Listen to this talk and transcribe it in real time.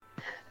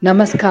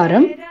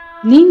நமஸ்காரம்.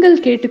 நீங்கள்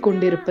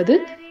கேட்டுக்கொண்டிருப்பது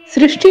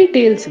சிருஷ்டி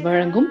டேல்ஸ்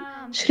வழங்கும்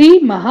ஸ்ரீ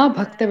மகா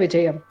பக்த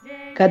விஜயம்.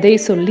 கதை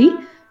சொல்லி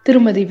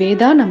திருமதி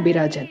வேதா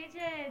நம்பிராஜன்.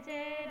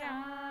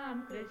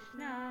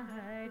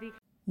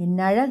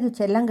 இன்னழகு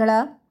செல்லங்களா,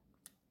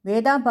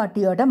 வேதா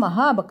பாட்டியோட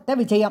மகாபக்த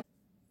விஜயம்.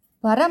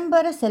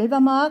 பரம்பரை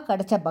செல்வமாக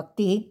கிடைச்ச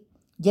பக்தி,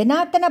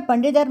 ஜனார்த்தன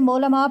பண்டிதர்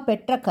மூலமாக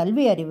பெற்ற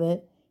கல்வி அறிவு,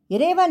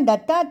 இறைவன்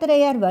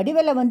தத்தாத்திரேயர்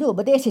வடிவில் வந்து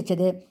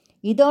உபதேசித்தது,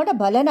 இதோட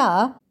பலனா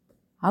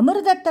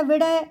அமிர்தத்தை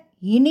விட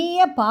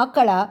இனிய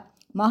பாக்களா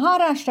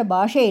மகாராஷ்டிர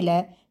பாஷையில்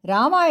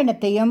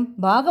ராமாயணத்தையும்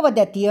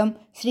பாகவதத்தையும்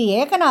ஸ்ரீ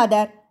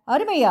ஏகநாதர்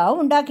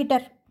அருமையாக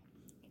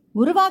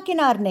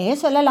உருவாக்கினார்னே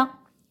சொல்லலாம்.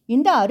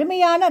 இந்த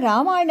அருமையான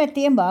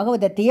ராமாயணத்தையும்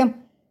பாகவதத்தையும்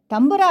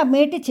தம்புரா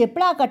மீட்டு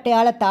செப்ளா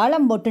கட்டையால்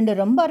தாளம் போட்டுண்டு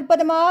ரொம்ப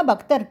அற்புதமாக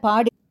பக்தர்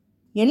பாடி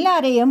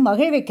எல்லாரையும்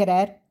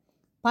மகிழ்விக்கிறார்.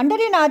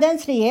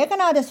 பண்டரிநாதன் ஸ்ரீ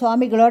ஏகநாத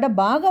சுவாமிகளோட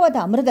பாகவத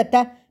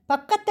அமிர்தத்தை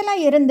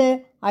பக்கத்தில் இருந்து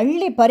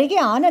அள்ளி பருகி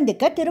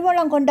ஆனந்திக்க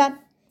திருவள்ளம் கொண்டான்.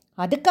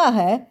 அதுக்காக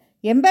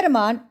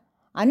எம்பெருமான்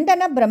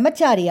அந்தன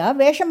பிரம்மச்சாரியா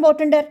வேஷம்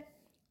போட்டுண்டார்.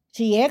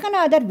 ஸ்ரீ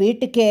ஏகநாதர்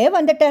வீட்டுக்கே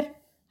வந்துட்டார்.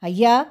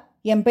 ஐயா,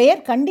 என்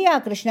பெயர் கண்டியா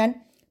கிருஷ்ணன்,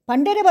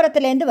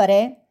 பண்டரிபுரத்துலேருந்து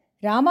வரேன்.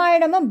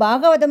 ராமாயணமும்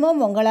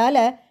பாகவதமும்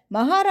உங்களால்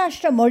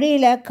மகாராஷ்டிர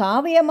மொழியில்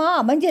காவியமாக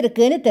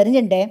அமைஞ்சிருக்குன்னு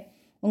தெரிஞ்சுட்டேன்.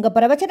 உங்கள்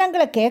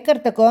பிரவச்சனங்களை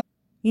கேட்கறதுக்கும்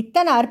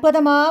இத்தனை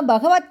அற்புதமாக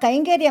பகவத்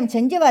கைங்கரியம்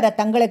செஞ்சு வர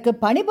தங்களுக்கு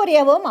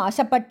பணிபுரியவும்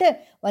ஆசைப்பட்டு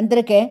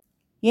வந்திருக்கேன்.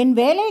 என்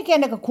வேலைக்கு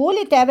எனக்கு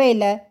கூலி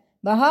தேவையில்லை,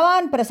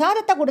 பகவான்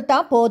பிரசாதத்தை கொடுத்தா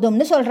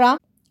போதும்னு சொல்கிறான்.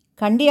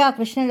 கண்டியா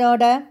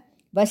கிருஷ்ணனோட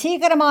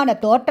வசீகரமான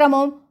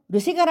தோற்றமும்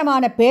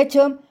ருசிகரமான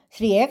பேச்சும்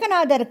ஸ்ரீ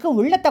ஏகநாதருக்கு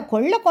உள்ளத்தை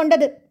கொள்ள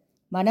கொண்டது.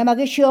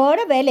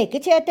 மனமகிழ்ச்சியோடு வேலைக்கு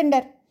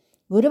சேர்த்துண்டர்.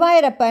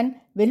 குருவாயூரப்பன்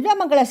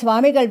வில்வமங்கல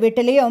சுவாமிகள்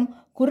வீட்டிலையும்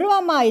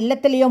குருவம்மா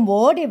இல்லத்திலையும்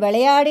ஓடி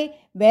விளையாடி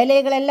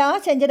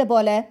வேலைகளெல்லாம் செஞ்சது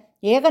போல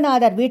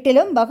ஏகநாதர்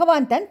வீட்டிலும்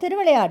பகவான் தன்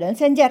திருவிளையாடல்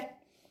செஞ்சார்.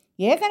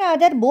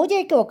 ஏகநாதர்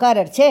பூஜைக்கு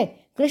உட்காரச்சே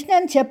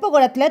கிருஷ்ணன் செப்பு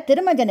குளத்தில்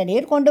திருமஞ்சன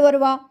நீர் கொண்டு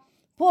வருவான்.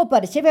 பூ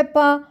பறித்து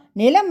வைப்பான்.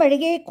 நிலம்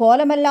மெழுகி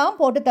கோலமெல்லாம்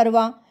போட்டு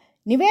தருவான்.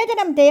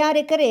 நிவேதனம்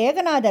தயாரிக்கிற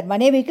ஏகநாதர்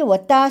மனைவிக்கு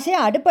ஒத்தாசை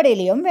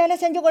அடுப்படையிலையும் வேலை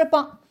செஞ்சு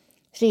கொடுப்பான்.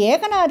 ஸ்ரீ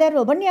ஏகநாதர்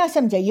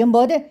உபன்யாசம்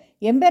செய்யும்போது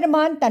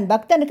எம்பெருமான் தன்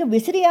பக்தனுக்கு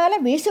விசிறியால்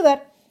வீசுவர்.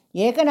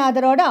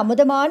 ஏகநாதரோட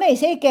அமுதமான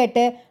இசை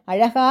கேட்டு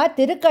அழகா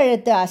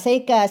திருக்கழுத்து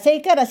அசைக்க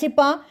அசைக்க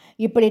ரசிப்பான்.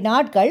 இப்படி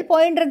நாட்கள்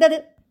போயின்னு இருந்தது.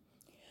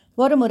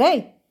 ஒரு முறை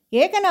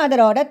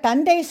ஏகநாதரோட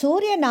தந்தை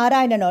சூரிய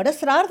நாராயணனோட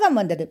சிரார்த்தம்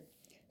வந்தது.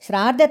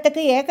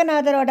 சிரார்த்தத்துக்கு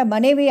ஏகநாதரோட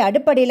மனைவி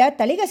அடுப்படியில்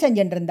தளிகை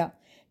செஞ்சுட்டு இருந்தான்.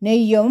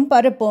 நெய்யும்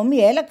பருப்பும்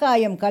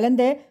ஏலக்காயும்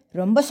கலந்து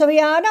ரொம்ப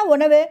சுவையான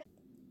உணவு,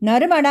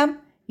 நறுமணம்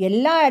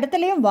எல்லா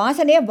இடத்துலையும்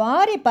வாசனையை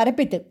வாரி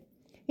பரப்பித்து.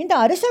 இந்த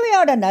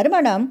அறுசுவையோட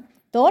நறுமணம்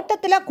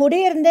தோட்டத்தில்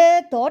குடியிருந்து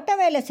தோட்ட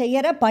வேலை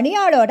செய்கிற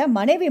பணியாளோட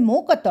மனைவி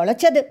மூக்க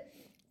தொலைச்சது.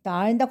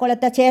 தாழ்ந்த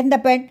குலத்தை சேர்ந்த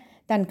பெண்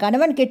தன்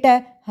கணவன் கிட்ட,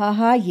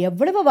 ஆஹா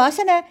எவ்வளவு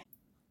வாசனை,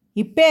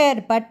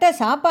 இப்பேற்பட்ட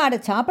சாப்பாடு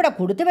சாப்பிட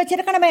கொடுத்து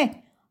வச்சிருக்கணுமே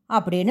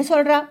அப்படின்னு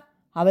சொல்கிறா.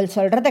 அவள்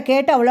சொல்கிறத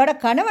கேட்டு அவளோட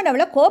கணவன்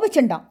அவளை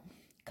கோபிச்சுண்டான்.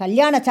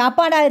 கல்யாண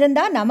சாப்பாடாக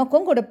இருந்தால்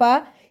நமக்கும் கொடுப்பா,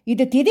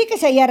 இது திதிக்கு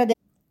செய்யறது,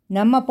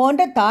 நம்ம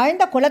போன்ற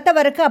தாழ்ந்த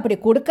குலத்தவருக்கு அப்படி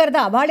கொடுக்கறது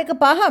அவளுக்கு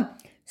பாகம்,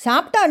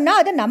 சாப்பிட்டோன்னா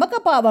அது நமக்கு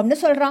பாவம்னு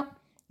சொல்கிறான்.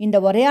 இந்த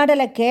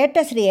உரையாடலை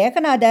கேட்ட ஸ்ரீ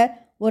ஏகநாதர்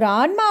ஒரு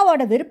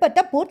ஆன்மாவோட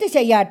விருப்பத்தை பூர்த்தி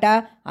செய்யாட்டா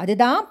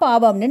அதுதான்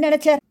பாவம்னு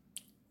நினச்சார்.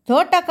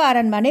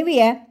 தோட்டக்காரன்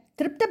மனைவியை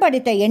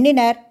திருப்திப்படுத்த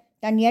எண்ணினர்.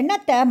 தன்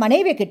எண்ணத்தை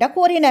மனைவி கிட்ட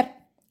கூறினர்.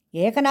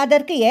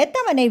 ஏகநாதருக்கு ஏற்ற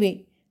மனைவி,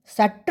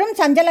 சற்றும்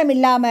சஞ்சலம்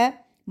இல்லாமல்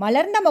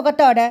மலர்ந்த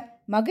முகத்தோட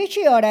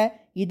மகிழ்ச்சியோட,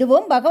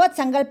 இதுவும் பகவத்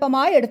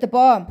சங்கல்பமாக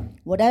எடுத்துப்போம்,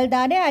 உடல்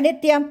தானே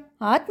அனித்தியம்,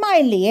 ஆத்மா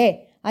இல்லையே,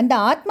 அந்த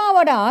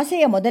ஆத்மாவோட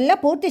ஆசையை முதல்ல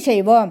பூர்த்தி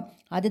செய்வோம்,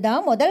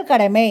 அதுதான் முதல்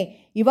கடமை.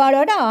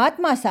 இவாளோட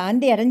ஆத்மா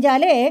சாந்தி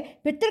அடைஞ்சாலே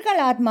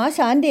பித்திருக்கள் ஆத்மா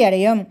சாந்தி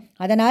அடையும்.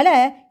 அதனால்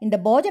இந்த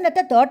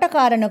போஜனத்தை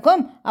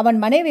தோட்டக்காரனுக்கும் அவன்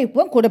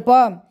மனைவிக்கும்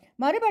கொடுப்போம்,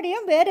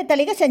 மறுபடியும் வேறு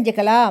தளிகை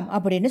செஞ்சுக்கலாம்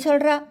அப்படின்னு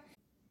சொல்கிறா.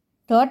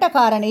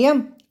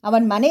 தோட்டக்காரனையும்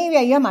அவன்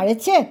மனைவியையும்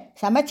அழைச்சி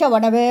சமைச்ச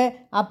உணவு,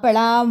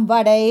 அப்பளம்,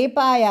 வடை,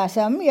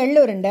 பாயாசம்,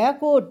 எள்ளுருண்டை,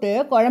 கூட்டு,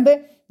 குழம்பு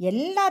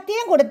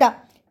எல்லாத்தையும் கொடுத்தா.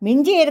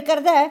 மிஞ்சி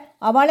இருக்கிறத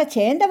அவளை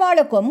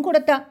சேர்ந்தவாளுக்கும்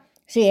கொடுத்தா.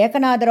 ஸ்ரீ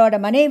ஏகநாதரோட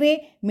மனைவி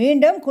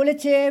மீண்டும்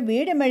குளித்து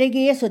வீடு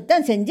மெழுகி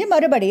சுத்தம் செஞ்சு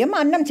மறுபடியும்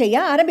அன்னம்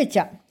செய்ய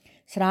ஆரம்பித்தா.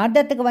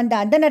 சிரார்த்தத்துக்கு வந்த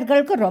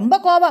அந்தணர்களுக்கு ரொம்ப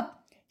கோபம்.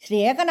 ஸ்ரீ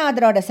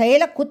ஏகநாதரோட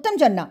செயலை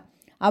குத்தம் சொன்னான்.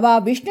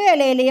 அவள் விஷ்ணு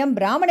இலையிலையும்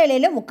பிராமண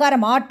இலையிலும் உட்கார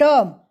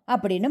மாட்டோம்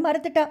அப்படின்னு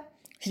மறுத்துட்டா.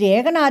 ஸ்ரீ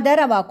ஏகநாதர்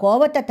அவள்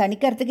கோபத்தை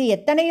தணிக்கிறதுக்கு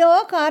எத்தனையோ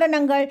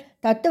காரணங்கள்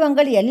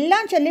தத்துவங்கள்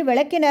எல்லாம் சொல்லி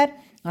விளக்கினர்.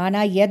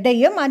 ஆனால்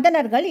எதையும்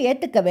அந்தணர்கள்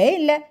ஏற்றுக்கவே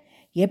இல்லை.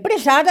 எப்படி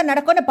சிராதம்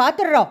நடக்கும்னு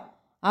பார்த்துடுறோம்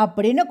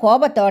அப்படின்னு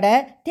கோபத்தோட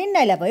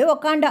திண்ணையில் போய்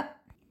உக்காண்டா.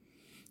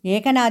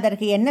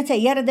 ஏகநாதருக்கு என்ன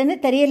செய்யறதுன்னு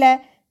தெரியல.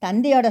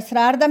 தந்தையோட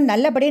சிரார்த்தம்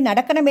நல்லபடி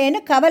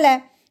நடக்கணுமேனு கவலை.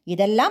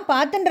 இதெல்லாம்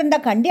பார்த்துட்டு இருந்த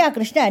கண்டியா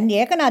கிருஷ்ணன்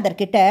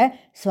ஏகநாதர்கிட்ட,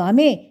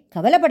 சுவாமி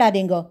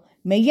கவலைப்படாதீங்கோ,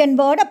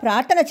 மெய்யன்போட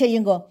பிரார்த்தனை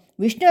செய்யுங்கோ,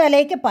 விஷ்ணு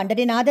அலைக்கு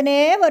பண்டரிநாதனே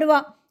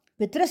வருவான்,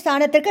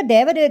 பித்ருஸ்தானத்திற்கு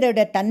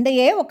தேவதேவருடைய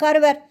தந்தையே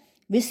உட்காருவர்,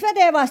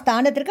 விஸ்வதேவா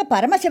ஸ்தானத்திற்கு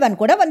பரமசிவன்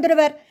கூட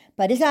வந்துடுவர்,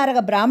 பரிசாரக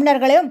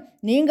பிராமணர்களையும்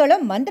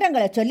நீங்களும்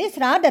மந்திரங்களை சொல்லி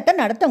சிராதத்தை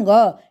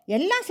நடத்துங்கோ,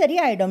 எல்லாம்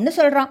சரியாயிடும்னு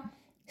சொல்கிறான்.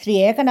 ஸ்ரீ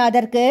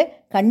ஏகநாதருக்கு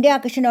கண்டியா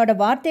கிருஷ்ணனோட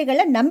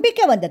வார்த்தைகளில்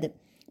நம்பிக்கை வந்தது.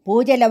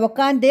 பூஜையில்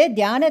உட்காந்து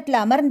தியானத்தில்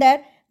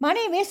அமர்ந்தார்.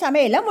 மனைவி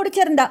சமையலை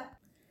முடிச்சிருந்தா.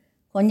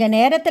 கொஞ்ச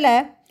நேரத்தில்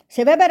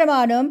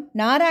சிவபெருமானும்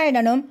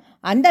நாராயணனும்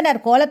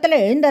அந்தனர்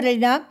கோலத்தில்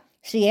எழுந்தருளினா.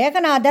 ஸ்ரீ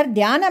ஏகநாதர்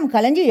தியானம்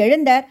கலைஞ்சி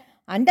எழுந்தார்.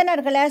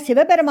 அந்தனர்களை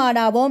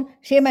சிவபெருமானாவும்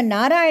ஸ்ரீமன்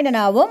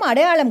நாராயணனாவும்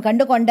அடையாளம்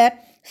கண்டு கொண்டார்.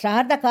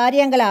 ஸ்ரார்த்த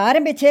காரியங்களை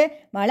ஆரம்பித்து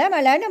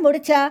மலமலன்னு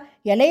முடிச்சா.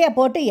 இலையை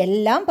போட்டு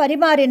எல்லாம்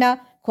பரிமாறினா.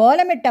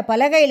 கோலமிட்ட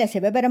பலகையில்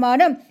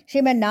சிவபெருமானும்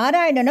ஸ்ரீமன்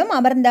நாராயணனும்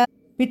அமர்ந்தார்.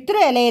 பித்ரு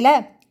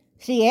இலையில்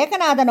ஸ்ரீ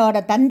ஏகநாதனோட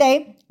தந்தை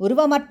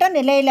உருவமற்ற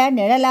நிலையில்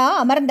நிழலாக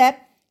அமர்ந்தார்.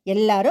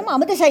 எல்லாரும்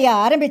அமுது செய்ய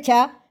ஆரம்பித்தா.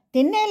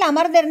 திண்ணையில்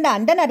அமர்ந்திருந்த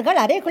அந்தணர்கள்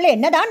அறைக்குள்ளே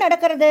என்னதான்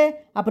நடக்கிறது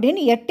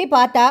அப்படின்னு எட்டி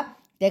பார்த்தா.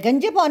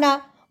 திகஞ்சு போனா.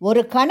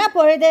 ஒரு கண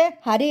பொழுது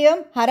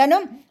ஹரியும்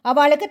ஹரனும்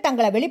அவளுக்கு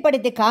தங்களை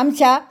வெளிப்படுத்தி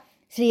காமிச்சா.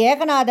 ஸ்ரீ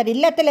ஏகநாதர்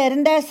இல்லத்தில்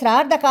இருந்த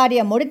சிரார்த்த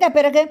காரியம் முடிந்த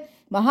பிறகு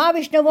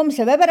மகாவிஷ்ணுவும்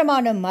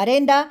சிவபெருமானும்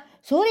மறைந்தா.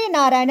 சூரிய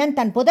நாராயணன்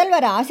தன்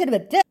புதல்வரை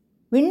ஆசீர்வித்து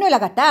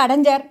விண்ணுலகத்தை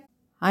அடைஞ்சார்.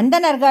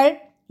 அந்தணர்கள்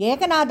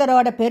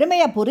ஏகநாதரோட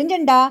பெருமையை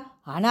புரிஞ்சுண்டா.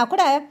 ஆனால்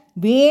கூட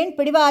வீண்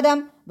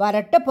பிடிவாதம்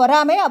வரட்டு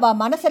பொறாமை அவள்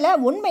மனசில்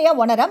உண்மையை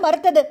உணர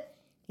மறுத்தது.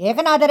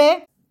 ஏகநாதரே,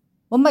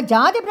 உம்மை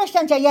ஜாதி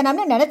பிரஷ்டம்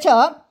செய்யணும்னு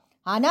நினச்சோம்.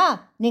 ஆனால்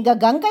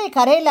நீங்கள் கங்கை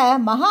கரையில்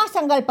மகா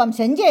சங்கல்பம்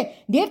செஞ்சு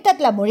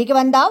தீர்த்தத்தில் முழுகி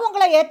வந்தால்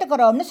உங்களை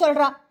ஏற்றுக்கிறோம்னு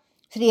சொல்கிறான்.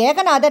 ஸ்ரீ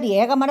ஏகநாதர்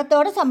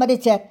ஏகமனத்தோடு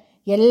சம்மதிச்சார்.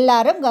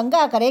 எல்லாரும்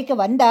கங்கா கரைக்கு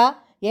வந்தா.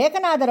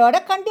 ஏகநாதரோட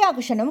கண்டியா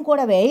கிருஷ்ணனும்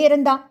கூடவே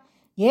இருந்தான்.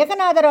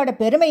 ஏகநாதரோட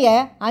பெருமையை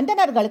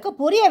அந்தணர்களுக்கு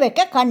புரிய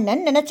வைக்க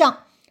கண்ணன் நினச்சான்.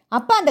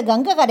 அப்போ அந்த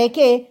கங்கை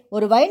கரைக்கு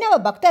ஒரு வைணவ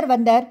பக்தர்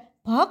வந்தார்.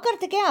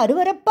 பார்க்கறதுக்கே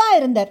அருவருப்பாக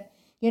இருந்தார்.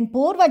 என்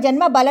பூர்வ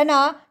ஜென்ம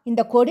பலனா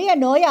இந்த கொடிய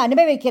நோயை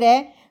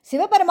அனுபவிக்கிறேன்.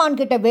 சிவபெருமான்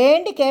கிட்ட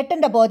வேண்டி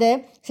கேட்டுன்ற போது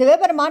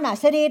சிவபெருமான்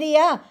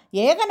அசரீரியா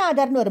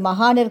ஏகநாதர்னு ஒரு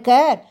மகான்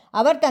இருக்கார்.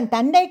 அவர் தன்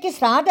தந்தைக்கு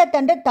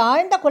ஸ்ரார்த்தத்தன்று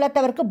தாழ்ந்த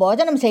குலத்தவருக்கு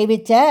போஜனம்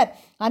செய்விச்சார்.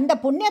 அந்த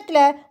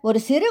புண்ணியத்தில் ஒரு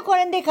சிறு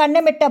குழந்தை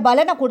கண்ணமிட்ட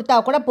பலனை கொடுத்தா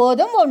கூட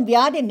போதும், உன்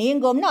வியாதி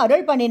நீங்கும்னு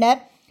அருள்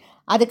பண்ணினார்.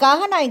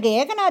 அதுக்காக நான் இங்கே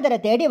ஏகநாதரை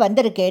தேடி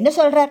வந்திருக்கேன்னு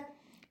சொல்கிறார்.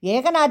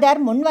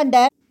 ஏகநாதர் முன்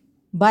வந்தார்.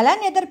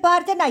 பலன்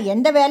எதிர்பார்த்து நான்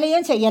எந்த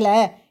வேலையும் செய்யலை,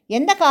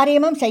 எந்த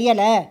காரியமும்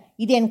செய்யலை.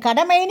 இது என்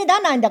கடமைன்னு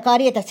தான் நான் இந்த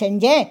காரியத்தை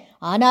செஞ்சேன்.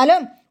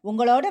 ஆனாலும்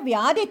உங்களோட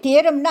வியாதி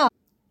தீரும்னா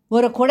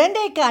ஒரு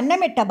குழந்தைக்கு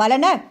அன்னமிட்ட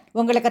பலனை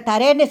உங்களுக்கு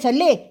தரேன்னு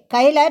சொல்லி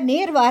கையில்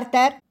நீர்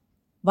வார்த்தார்.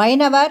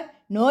 வைணவர்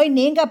நோய்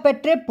நீங்க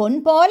பெற்று பொன்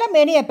போல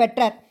மேனிய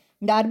பெற்றார்.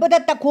 இந்த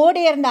அற்புதத்தை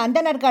கூடியிருந்த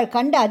அந்தணர்கள்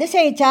கண்டு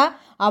அதிசயிச்சா.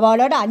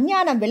 அவளோட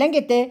அஞ்ஞானம்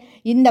விளங்கித்து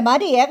இந்த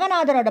மாதிரி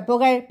ஏகநாதரோட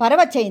புகழ்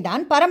பரவச்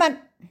செய்தான் பரமன்.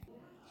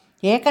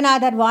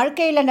 ஏகநாதர்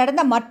வாழ்க்கையில்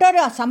நடந்த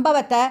மற்றொரு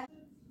சம்பவத்தை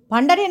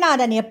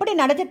பண்டரிநாதன் எப்படி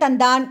நடத்தி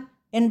தந்தான்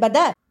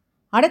என்பதை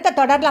அடுத்த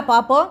தொடரில்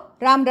பார்ப்போம்.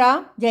 ராம்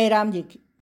ராம், ஜெயராம்ஜிக்கு.